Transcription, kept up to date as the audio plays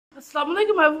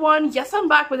Assalamualaikum everyone, yes, I'm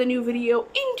back with a new video.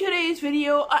 In today's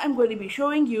video, I'm going to be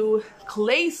showing you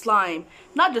clay slime.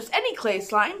 Not just any clay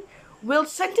slime, we'll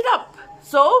scent it up.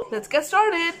 So let's get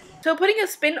started. So putting a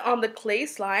spin on the clay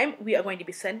slime, we are going to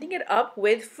be scenting it up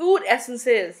with food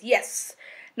essences. Yes.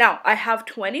 Now, I have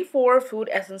 24 food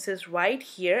essences right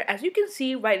here, as you can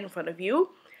see right in front of you.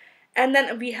 And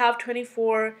then we have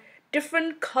 24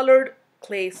 different colored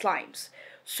clay slimes.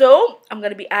 So I'm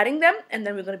going to be adding them, and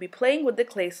then we're going to be playing with the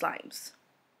clay slimes.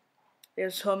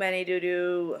 There's so many to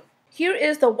do. Here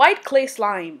is the white clay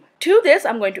slime. To this,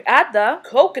 I'm going to add the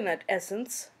coconut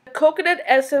essence. The coconut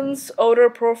essence odor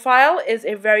profile is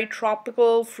a very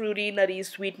tropical, fruity, nutty,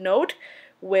 sweet note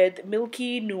with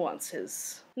milky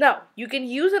nuances. Now, you can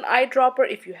use an eyedropper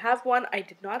if you have one. I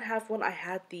did not have one. I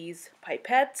had these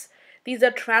pipettes. These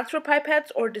are transfer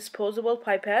pipettes or disposable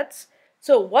pipettes.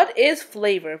 So what is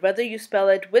flavor? Whether you spell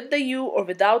it with the U or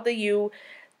without the U,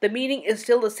 the meaning is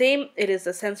still the same. It is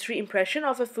the sensory impression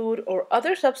of a food or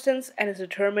other substance and is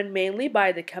determined mainly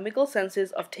by the chemical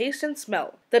senses of taste and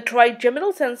smell. The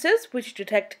trigeminal senses, which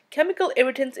detect chemical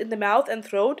irritants in the mouth and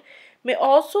throat, may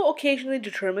also occasionally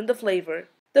determine the flavor.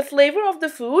 The flavor of the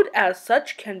food as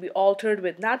such can be altered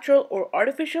with natural or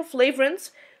artificial flavorants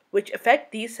which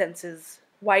affect these senses.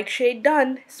 White shade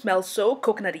done. Smells so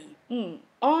coconutty.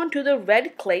 On to the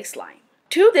red clay slime.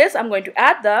 To this, I'm going to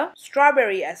add the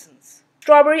strawberry essence.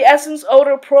 Strawberry essence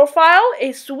odor profile,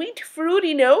 a sweet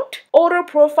fruity note. Odor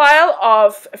profile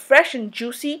of fresh and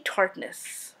juicy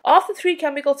tartness. Of the three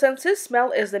chemical senses,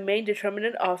 smell is the main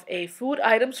determinant of a food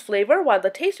item's flavor. While the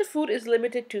taste of food is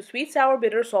limited to sweet, sour,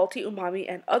 bitter, salty, umami,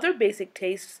 and other basic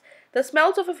tastes, the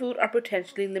smells of a food are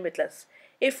potentially limitless.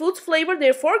 A food's flavor,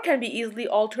 therefore, can be easily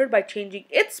altered by changing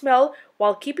its smell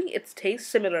while keeping its taste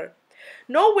similar.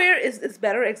 Nowhere is this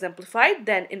better exemplified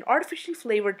than in artificially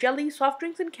flavored jelly, soft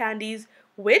drinks, and candies,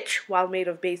 which, while made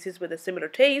of bases with a similar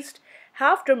taste,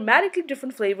 have dramatically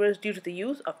different flavors due to the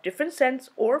use of different scents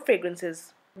or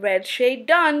fragrances. Red shade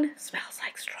done. Smells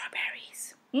like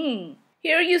strawberries.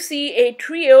 Here you see a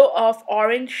trio of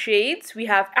orange shades. We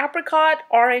have apricot,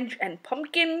 orange, and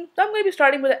pumpkin. So I'm going to be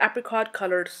starting with the apricot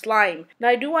colored slime. Now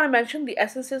I do want to mention the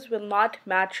essences will not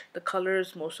match the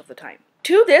colors most of the time.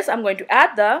 To this, I'm going to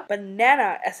add the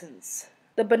banana essence.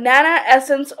 The banana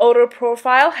essence odor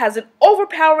profile has an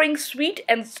overpowering sweet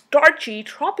and starchy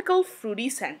tropical fruity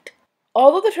scent.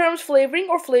 Although the terms flavoring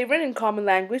or flavorant in common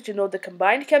language denote the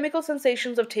combined chemical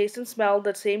sensations of taste and smell,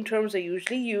 the same terms are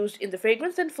usually used in the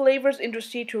fragrance and flavors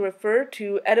industry to refer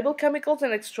to edible chemicals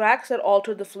and extracts that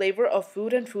alter the flavor of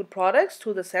food and food products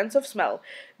through the sense of smell.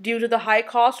 Due to the high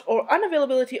cost or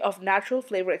unavailability of natural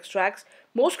flavor extracts,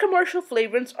 most commercial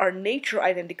flavorants are nature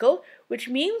identical, which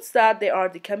means that they are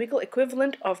the chemical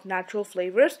equivalent of natural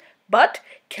flavors, but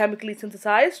chemically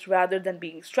synthesized rather than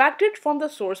being extracted from the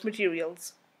source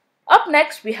materials. Up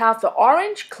next, we have the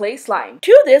orange clay slime.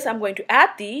 To this, I'm going to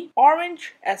add the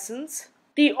orange essence.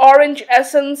 The orange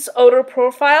essence odor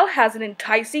profile has an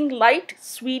enticing, light,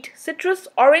 sweet, citrus,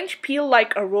 orange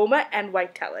peel-like aroma and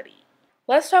vitality.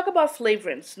 Let's talk about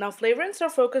flavorants. Now, flavorants are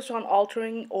focused on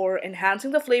altering or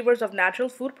enhancing the flavors of natural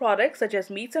food products such as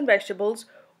meats and vegetables,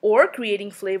 or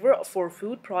creating flavor for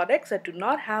food products that do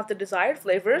not have the desired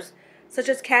flavors, such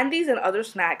as candies and other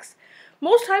snacks.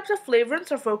 Most types of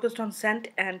flavorants are focused on scent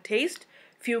and taste.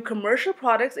 Few commercial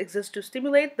products exist to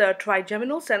stimulate the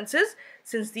trigeminal senses,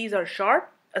 since these are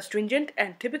sharp, astringent,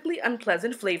 and typically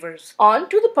unpleasant flavors. On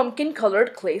to the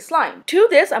pumpkin-colored clay slime. To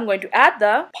this, I'm going to add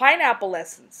the pineapple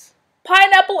essence.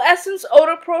 Pineapple essence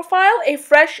odor profile, a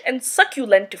fresh and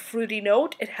succulent fruity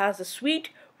note. It has a sweet,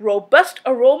 robust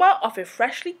aroma of a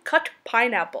freshly cut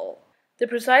pineapple. The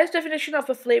precise definition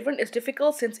of a flavorant is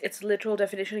difficult since its literal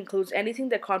definition includes anything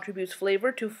that contributes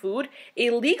flavor to food. A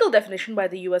legal definition by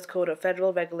the U.S. Code of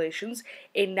Federal Regulations,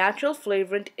 a natural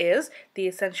flavorant is the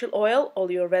essential oil,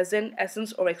 oleoresin,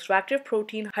 essence, or extractive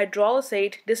protein,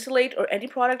 hydrolysate, distillate, or any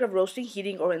product of roasting,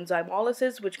 heating, or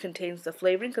enzymolysis which contains the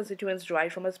flavoring constituents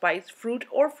derived from a spice, fruit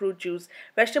or fruit juice,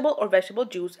 vegetable or vegetable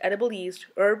juice, edible yeast,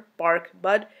 herb, bark,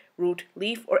 bud, root,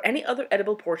 leaf, or any other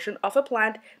edible portion of a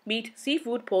plant, meat,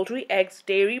 seafood, poultry, eggs,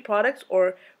 dairy products,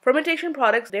 or fermentation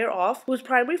products thereof, whose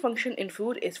primary function in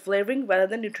food is flavoring rather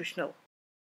than nutritional.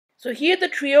 So here the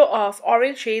trio of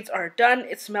orange shades are done.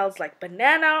 It smells like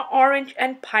banana, orange,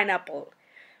 and pineapple.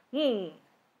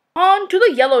 On to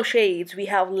the yellow shades. We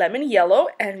have lemon yellow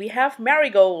and we have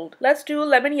marigold. Let's do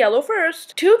lemon yellow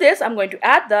first. To this, I'm going to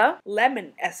add the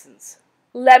lemon essence.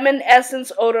 Lemon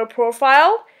essence odor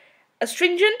profile.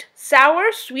 Astringent,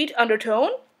 sour, sweet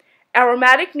undertone,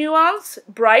 aromatic nuance,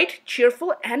 bright,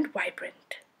 cheerful, and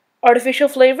vibrant. Artificial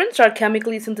flavorants are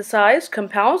chemically synthesized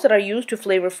compounds that are used to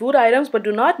flavor food items but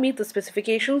do not meet the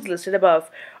specifications listed above.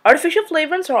 Artificial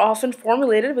flavorants are often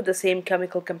formulated with the same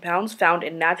chemical compounds found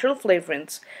in natural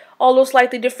flavorants. Although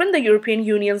slightly different, the European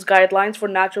Union's guidelines for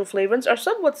natural flavorants are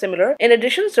somewhat similar. In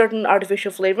addition, certain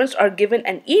artificial flavorants are given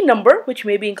an E number which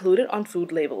may be included on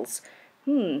food labels.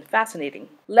 Fascinating.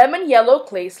 Lemon yellow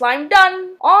clay slime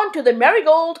done. On to the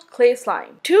marigold clay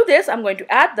slime. To this, I'm going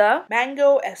to add the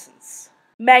mango essence.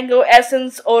 Mango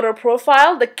essence odor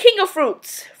profile, the king of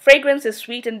fruits. Fragrance is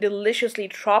sweet and deliciously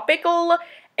tropical,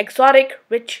 exotic,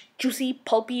 rich, juicy,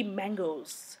 pulpy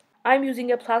mangoes. I'm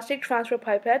using a plastic transfer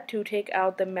pipette to take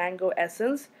out the mango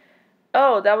essence.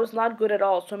 Oh, that was not good at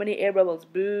all. So many air bubbles.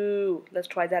 Boo. Let's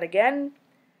try that again.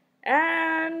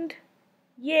 And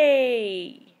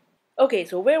yay. Okay,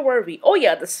 so where were we? Oh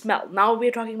yeah, the smell. Now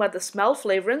we're talking about the smell.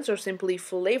 Flavorants, or simply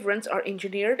flavorants, are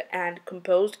engineered and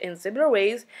composed in similar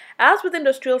ways as with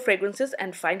industrial fragrances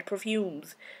and fine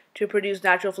perfumes. To produce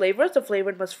natural flavors, the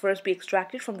flavorant must first be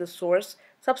extracted from the source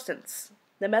substance.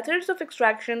 The methods of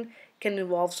extraction can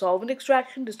involve solvent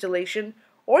extraction, distillation,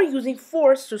 or using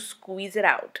force to squeeze it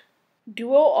out.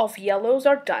 Duo of yellows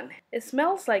are done. It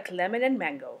smells like lemon and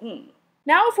mango.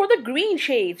 Now for the green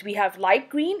shades, we have light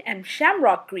green and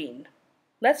shamrock green.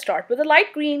 Let's start with the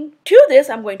light green. To this,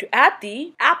 I'm going to add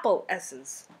the apple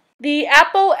essence. The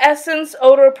apple essence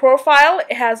odor profile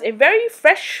has a very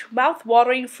fresh,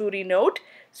 mouth-watering fruity note,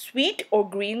 sweet or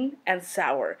green and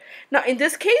sour. Now in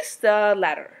this case, the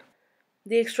latter.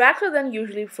 The extracts are then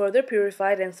usually further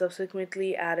purified and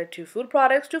subsequently added to food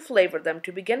products to flavor them.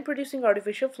 To begin producing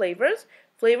artificial flavors,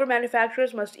 flavor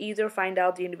manufacturers must either find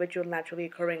out the individual naturally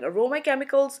occurring aroma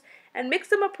chemicals and mix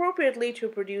them appropriately to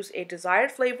produce a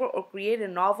desired flavor, or create a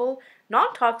novel,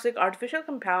 non-toxic artificial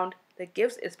compound that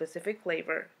gives a specific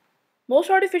flavor. Most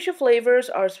artificial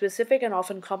flavors are specific and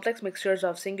often complex mixtures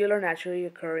of singular naturally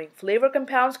occurring flavor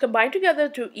compounds combined together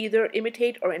to either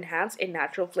imitate or enhance a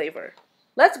natural flavor.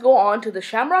 Let's go on to the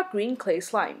shamrock green clay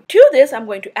slime. To this, I'm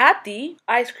going to add the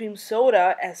ice cream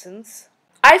soda essence.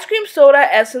 Ice cream soda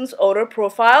essence odor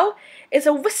profile is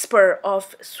a whisper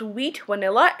of sweet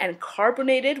vanilla and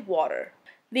carbonated water.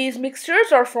 These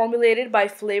mixtures are formulated by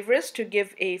flavorists to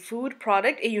give a food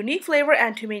product a unique flavor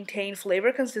and to maintain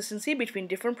flavor consistency between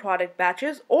different product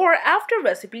batches or after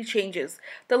recipe changes.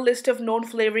 The list of known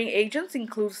flavoring agents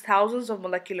includes thousands of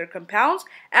molecular compounds,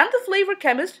 and the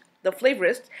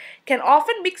flavorists can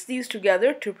often mix these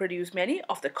together to produce many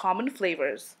of the common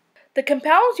flavors. The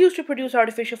compounds used to produce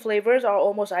artificial flavors are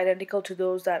almost identical to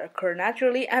those that occur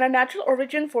naturally, and a natural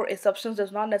origin for a substance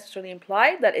does not necessarily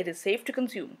imply that it is safe to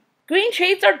consume. Green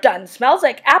shades are done. Smells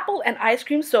like apple and ice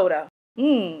cream soda.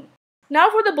 Now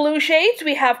for the blue shades,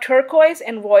 we have turquoise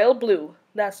and royal blue.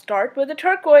 Let's start with the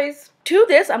turquoise. To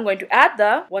this, I'm going to add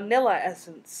the vanilla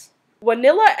essence.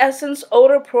 Vanilla essence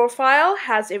odor profile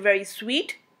has a very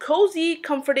sweet, cozy,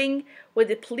 comforting, with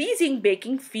a pleasing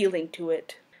baking feeling to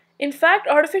it. In fact,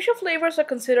 artificial flavors are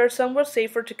considered somewhat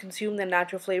safer to consume than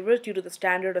natural flavors due to the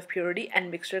standard of purity and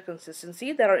mixture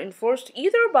consistency that are enforced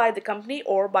either by the company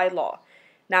or by law.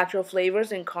 Natural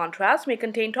flavors, in contrast, may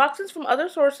contain toxins from other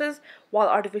sources, while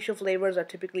artificial flavors are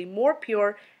typically more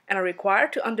pure and are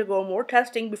required to undergo more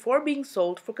testing before being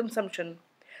sold for consumption.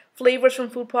 Flavors from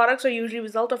food products are usually a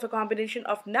result of a combination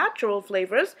of natural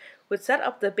flavors, which set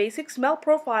up the basic smell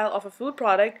profile of a food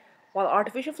product, while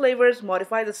artificial flavors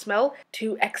modify the smell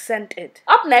to accent it.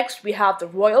 Up next, we have the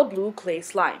royal blue clay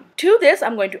slime. To this,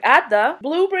 I'm going to add the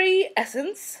blueberry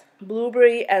essence.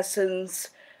 Blueberry essence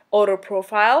odor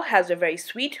profile has a very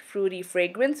sweet, fruity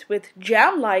fragrance with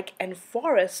jam-like and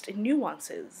forest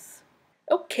nuances.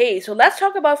 Okay, so let's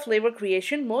talk about flavor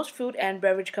creation. Most food and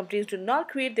beverage companies do not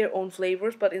create their own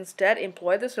flavors, but instead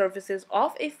employ the services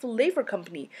of a flavor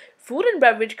company. Food and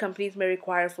beverage companies may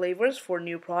require flavors for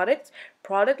new products,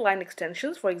 product line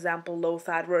extensions, for example,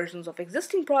 low-fat versions of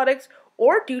existing products,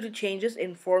 or due to changes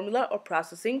in formula or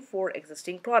processing for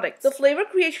existing products. The flavor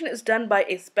creation is done by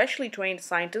a specially trained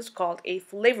scientist called a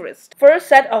flavorist. First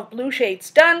set of blue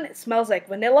shades done. It smells like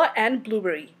vanilla and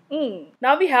blueberry.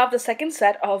 Now we have the second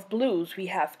set of blues. We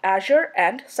have azure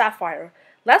and sapphire.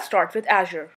 Let's start with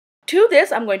azure. To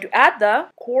this, I'm going to add the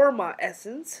korma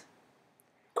essence.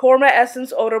 Korma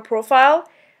essence odor profile.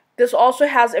 This also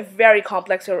has a very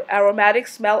complex aromatic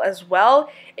smell as well.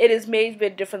 It is made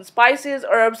with different spices,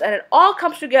 herbs, and it all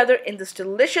comes together in this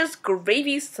delicious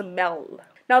gravy smell.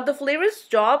 Now, the flavorist's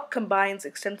job combines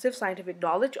extensive scientific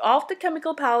knowledge of the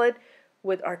chemical palette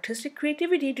with artistic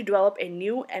creativity to develop a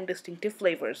new and distinctive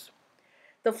flavors.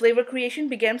 The flavor creation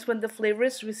begins when the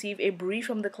flavorists receive a brief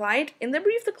from the client. In the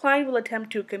brief, the client will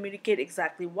attempt to communicate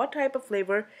exactly what type of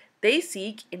flavor they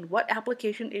seek, in what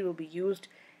application it will be used,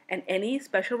 and any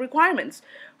special requirements.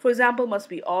 For example, must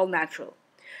be all natural.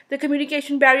 The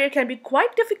communication barrier can be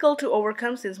quite difficult to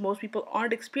overcome since most people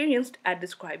aren't experienced at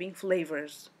describing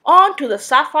flavors. On to the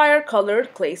sapphire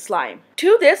colored clay slime.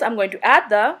 To this, I'm going to add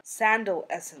the sandal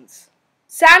essence.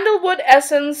 Sandalwood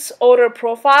essence odor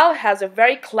profile has a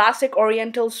very classic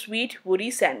oriental sweet woody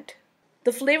scent.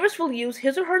 The flavorist will use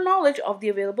his or her knowledge of the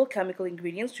available chemical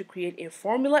ingredients to create a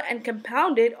formula and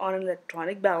compound it on an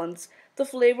electronic balance. The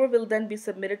flavor will then be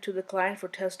submitted to the client for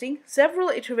testing. Several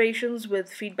iterations with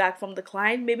feedback from the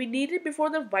client may be needed before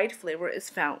the right flavor is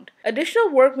found. Additional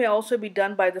work may also be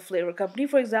done by the flavor company.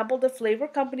 For example, the flavor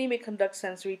company may conduct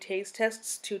sensory taste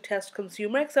tests to test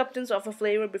consumer acceptance of a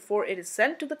flavor before it is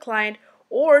sent to the client,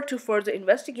 or to further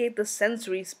investigate the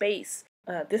sensory space.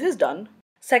 This is done.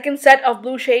 Second set of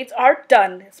blue shades are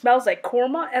done. It smells like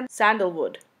korma and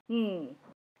sandalwood.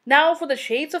 Now for the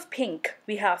shades of pink.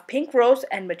 We have pink rose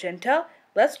and magenta.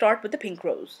 Let's start with the pink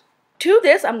rose. To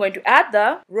this, I'm going to add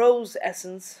the rose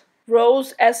essence.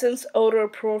 Rose essence odor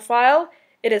profile.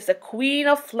 It is the queen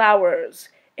of flowers.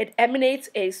 It emanates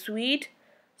a sweet,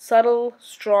 subtle,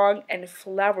 strong, and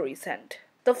flowery scent.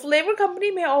 The flavor company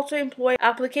may also employ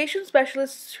application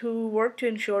specialists who work to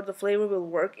ensure the flavor will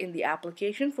work in the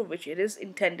application for which it is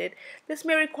intended. This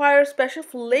may require special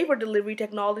flavor delivery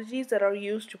technologies that are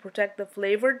used to protect the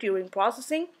flavor during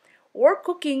processing or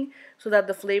cooking so that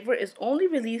the flavor is only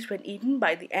released when eaten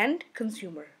by the end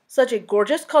consumer. Such a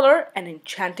gorgeous color and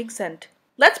enchanting scent.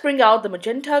 Let's bring out the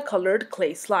magenta colored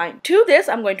clay slime. To this,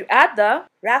 I'm going to add the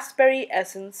raspberry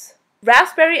essence.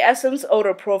 Raspberry essence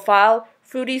odor profile.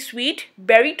 Fruity sweet,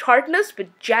 berry tartness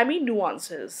with jammy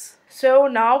nuances. So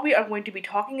now we are going to be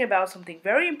talking about something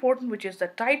very important, which is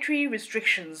the dietary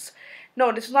restrictions.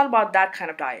 No, this is not about that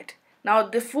kind of diet. Now,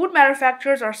 the food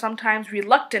manufacturers are sometimes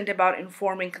reluctant about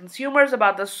informing consumers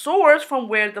about the source from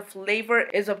where the flavor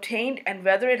is obtained and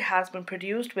whether it has been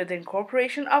produced with the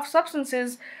incorporation of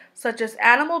substances such as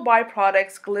animal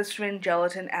byproducts, glycerin,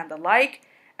 gelatin, and the like,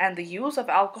 and the use of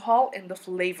alcohol in the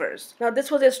flavors. Now,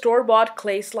 this was a store-bought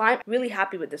clay slime. Really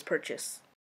happy with this purchase.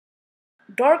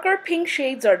 Darker pink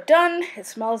shades are done. It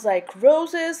smells like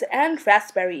roses and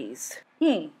raspberries.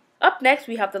 Up next,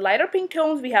 we have the lighter pink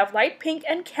tones. We have light pink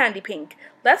and candy pink.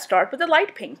 Let's start with the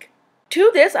light pink. To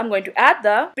this, I'm going to add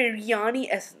the biryani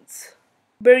essence.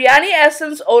 Biryani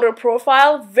essence odor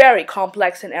profile, very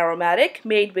complex and aromatic,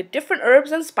 made with different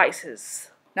herbs and spices.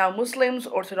 Now, Muslims,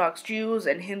 Orthodox Jews,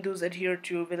 and Hindus adhere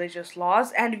to religious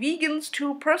laws, and vegans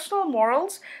to personal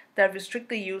morals that restrict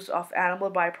the use of animal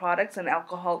byproducts and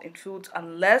alcohol in foods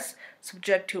unless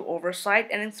subject to oversight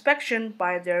and inspection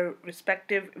by their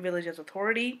respective religious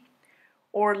authority,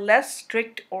 or less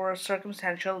strict or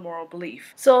circumstantial moral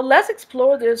belief. So let's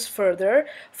explore this further.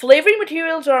 Flavoring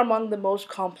materials are among the most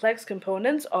complex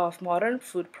components of modern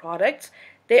food products.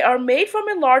 They are made from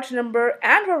a large number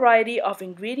and variety of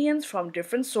ingredients from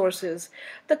different sources.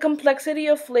 The complexity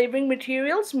of flavoring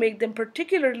materials make them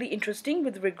particularly interesting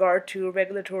with regard to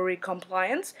regulatory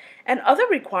compliance and other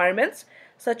requirements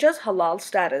such as halal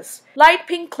status. Light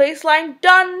pink clay slime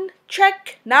done.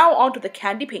 Check. Now on to the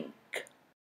candy pink.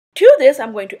 To this,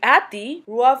 I'm going to add the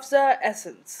Afza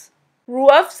essence.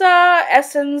 Afza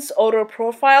essence odor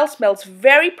profile smells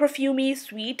very perfumey,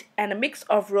 sweet, and a mix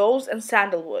of rose and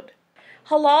sandalwood.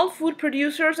 Halal food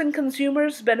producers and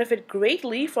consumers benefit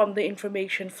greatly from the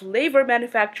information flavor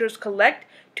manufacturers collect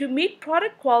to meet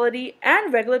product quality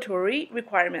and regulatory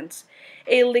requirements.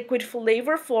 A liquid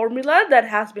flavor formula that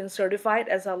has been certified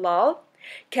as halal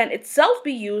can itself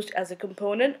be used as a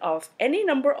component of any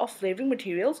number of flavoring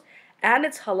materials, and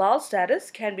its halal status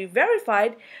can be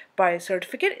verified by a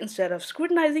certificate instead of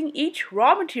scrutinizing each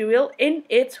raw material in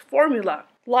its formula.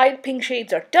 Light pink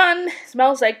shades are done.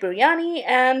 Smells like biryani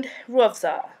and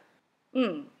ruafza.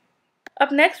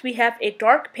 Up next, we have a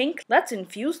dark pink. Let's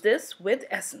infuse this with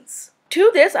essence.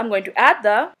 To this, I'm going to add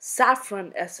the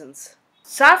saffron essence.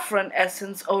 Saffron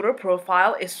essence odor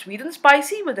profile is sweet and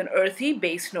spicy with an earthy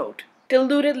base note.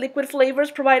 Diluted liquid flavors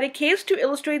provide a case to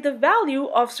illustrate the value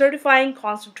of certifying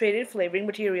concentrated flavoring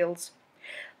materials.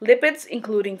 Lipids,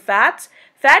 including fats,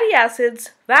 fatty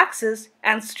acids, waxes,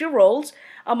 and sterols,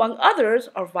 among others,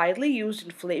 are widely used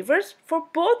in flavors for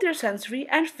both their sensory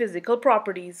and physical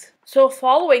properties. So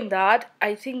following that,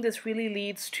 I think this really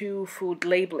leads to food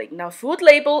labeling. Now, food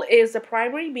label is the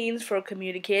primary means for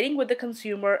communicating with the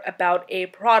consumer about a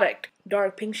product.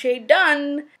 Dark pink shade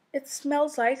done. It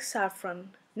smells like saffron.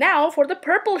 Now for the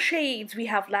purple shades, we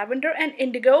have lavender and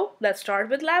indigo. Let's start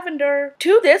with lavender.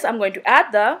 To this, I'm going to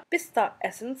add the pista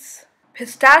essence.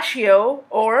 Pistachio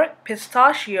or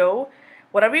pistachio,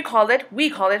 whatever you call it, we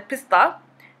call it pista.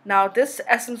 Now this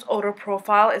essence odor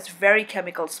profile is very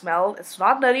chemical smell. It's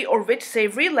not nutty or rich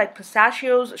savory like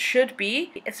pistachios should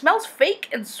be. It smells fake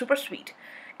and super sweet.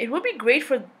 It would be great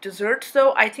for desserts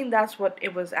though. I think that's what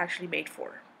it was actually made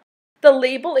for. The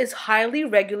label is highly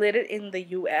regulated in the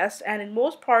US and in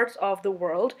most parts of the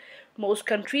world. Most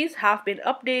countries have been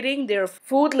updating their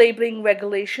food labeling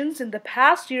regulations in the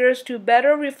past years to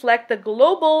better reflect the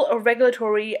global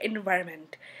regulatory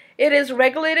environment. It is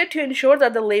regulated to ensure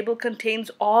that the label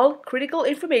contains all critical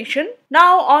information.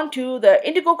 Now on to the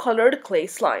indigo colored clay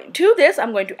slime. To this,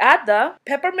 I'm going to add the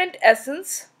peppermint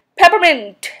essence.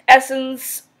 Peppermint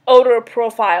essence odor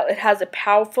profile. It has a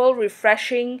powerful,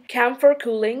 refreshing, camphor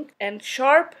cooling, and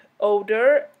sharp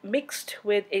odor mixed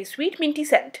with a sweet minty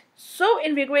scent. So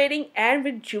invigorating and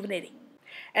rejuvenating.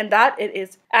 And that it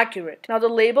is accurate. Now the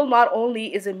label not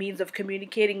only is a means of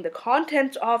communicating the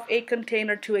contents of a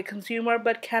container to a consumer,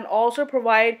 but can also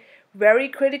provide very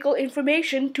critical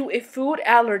information to a food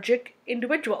allergic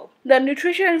individual. The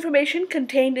nutrition information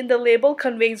contained in the label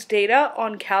conveys data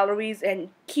on calories and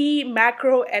key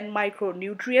macro and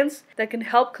micronutrients that can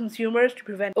help consumers to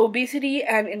prevent obesity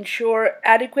and ensure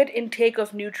adequate intake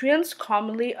of nutrients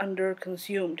commonly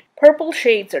underconsumed. Purple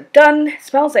shades are done.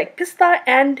 Smells like pista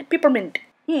and peppermint.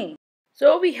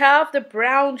 So we have the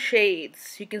brown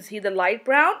shades. You can see the light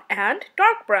brown and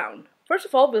dark brown. First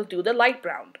of all, we'll do the light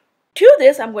brown. To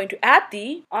this, I'm going to add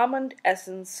the almond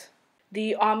essence.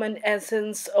 The almond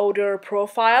essence odor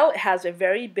profile has a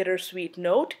very bittersweet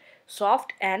note,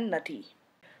 soft and nutty.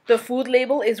 The food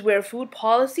label is where food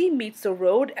policy meets the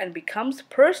road and becomes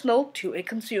personal to a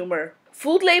consumer.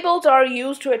 Food labels are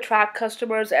used to attract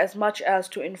customers as much as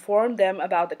to inform them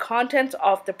about the contents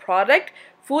of the product.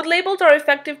 Food labels are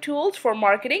effective tools for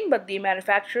marketing, but the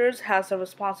manufacturers has a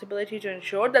responsibility to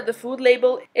ensure that the food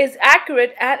label is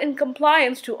accurate and in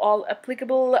compliance to all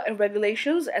applicable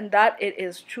regulations and that it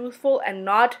is truthful and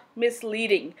not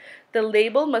misleading. The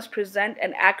label must present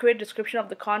an accurate description of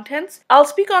the contents. I'll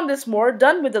speak on this more.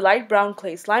 Done with the light brown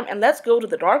clay slime, and let's go to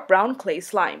the dark brown clay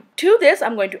slime. To this,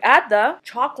 I'm going to add the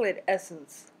chocolate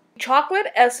essence. Chocolate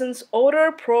essence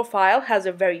odor profile has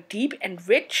a very deep and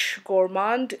rich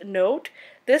gourmand note.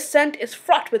 This scent is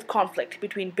fraught with conflict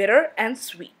between bitter and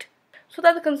sweet, so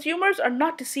that the consumers are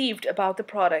not deceived about the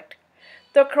product.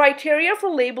 The criteria for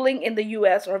labeling in the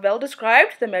US are well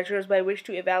described. The measures by which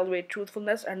to evaluate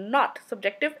truthfulness are not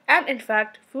subjective, and in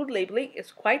fact, food labeling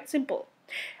is quite simple,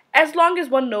 as long as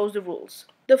one knows the rules.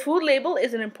 The food label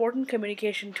is an important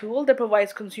communication tool that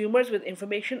provides consumers with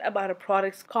information about a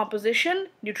product's composition,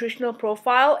 nutritional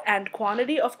profile, and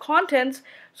quantity of contents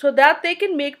so that they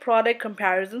can make product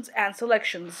comparisons and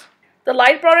selections. The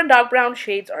light brown and dark brown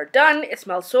shades are done. It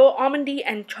smells so almondy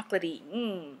and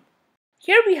chocolatey.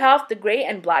 Here we have the gray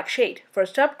and black shade.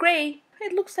 First up, gray.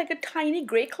 It looks like a tiny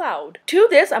gray cloud. To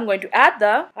this, I'm going to add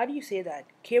the, how do you say that?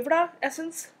 Kevra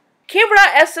essence? Kevra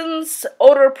essence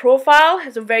odor profile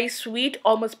has a very sweet,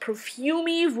 almost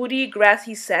perfumey, woody,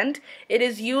 grassy scent. It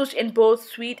is used in both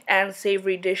sweet and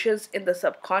savory dishes in the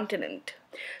subcontinent.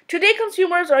 Today,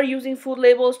 consumers are using food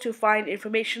labels to find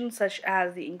information such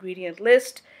as the ingredient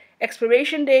list,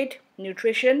 expiration date,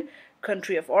 nutrition,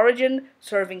 country of origin,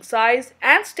 serving size,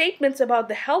 and statements about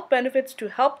the health benefits to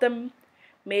help them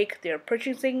make their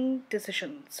purchasing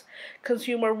decisions.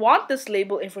 Consumers want this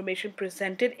label information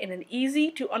presented in an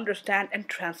easy to understand and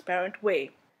transparent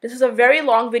way. This is a very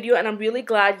long video and I'm really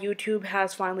glad YouTube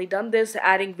has finally done this,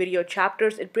 adding video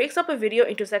chapters. It breaks up a video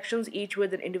into sections, each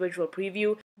with an individual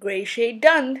preview. Gray shade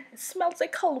done. It smells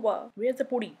like halwa. Where's the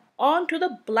puri? On to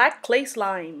the black clay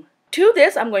slime. To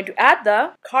this, I'm going to add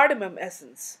the cardamom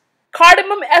essence.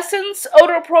 Cardamom essence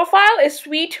odor profile is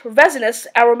sweet, resinous,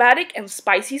 aromatic, and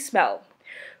spicy smell.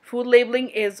 Food labeling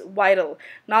is vital.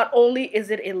 Not only is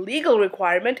it a legal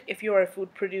requirement if you are a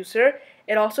food producer,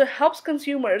 it also helps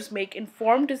consumers make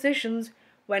informed decisions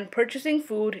when purchasing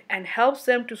food and helps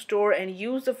them to store and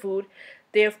use the food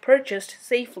they have purchased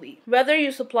safely. Whether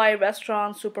you supply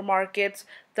restaurants, supermarkets,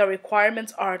 the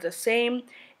requirements are the same.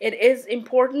 It is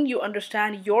important you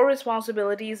understand your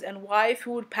responsibilities and why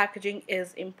food packaging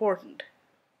is important.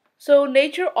 So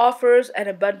nature offers an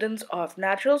abundance of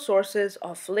natural sources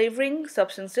of flavoring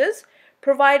substances,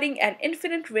 providing an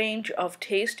infinite range of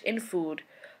taste in food.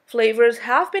 Flavors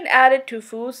have been added to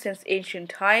foods since ancient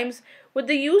times with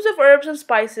the use of herbs and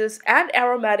spices and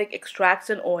aromatic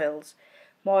extracts and oils.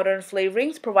 Modern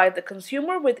flavorings provide the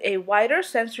consumer with a wider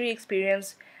sensory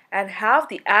experience and have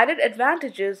the added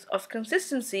advantages of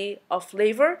consistency of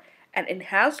flavor and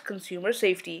enhanced consumer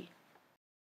safety.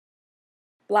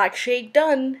 Black shake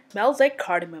done. Smells like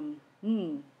cardamom.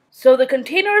 So the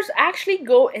containers actually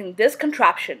go in this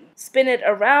contraption. Spin it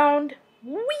around.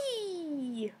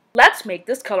 Whee! Let's make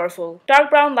this colorful. Dark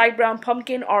brown, light brown,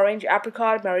 pumpkin, orange,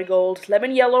 apricot, marigold,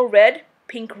 lemon yellow, red,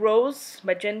 pink rose,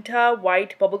 magenta,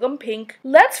 white, bubblegum pink.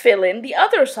 Let's fill in the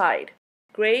other side.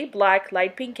 Gray, black,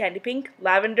 light pink, candy pink,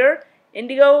 lavender,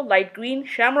 indigo, light green,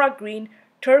 shamrock green,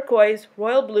 turquoise,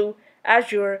 royal blue,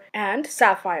 azure, and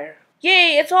sapphire.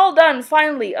 Yay, it's all done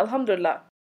finally, alhamdulillah.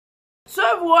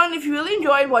 So everyone, if you really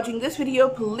enjoyed watching this video,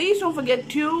 please don't forget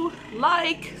to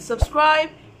like, subscribe,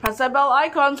 press that bell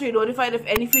icon so you're notified of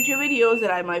any future videos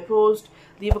that I might post.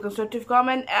 Leave a constructive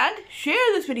comment and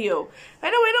share this video. I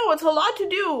know, it's a lot to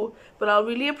do, but I'll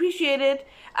really appreciate it.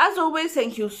 As always,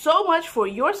 thank you so much for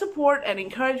your support and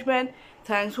encouragement.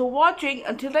 Thanks for watching.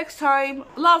 Until next time,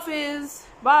 Allah Hafiz.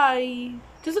 Bye.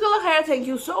 Jazakallah khair, thank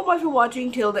you so much for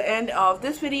watching till the end of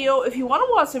this video. If you want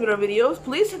to watch similar videos,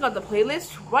 please check out the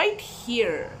playlist right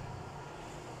here.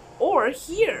 Or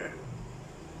here.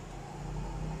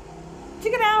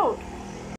 Check it out.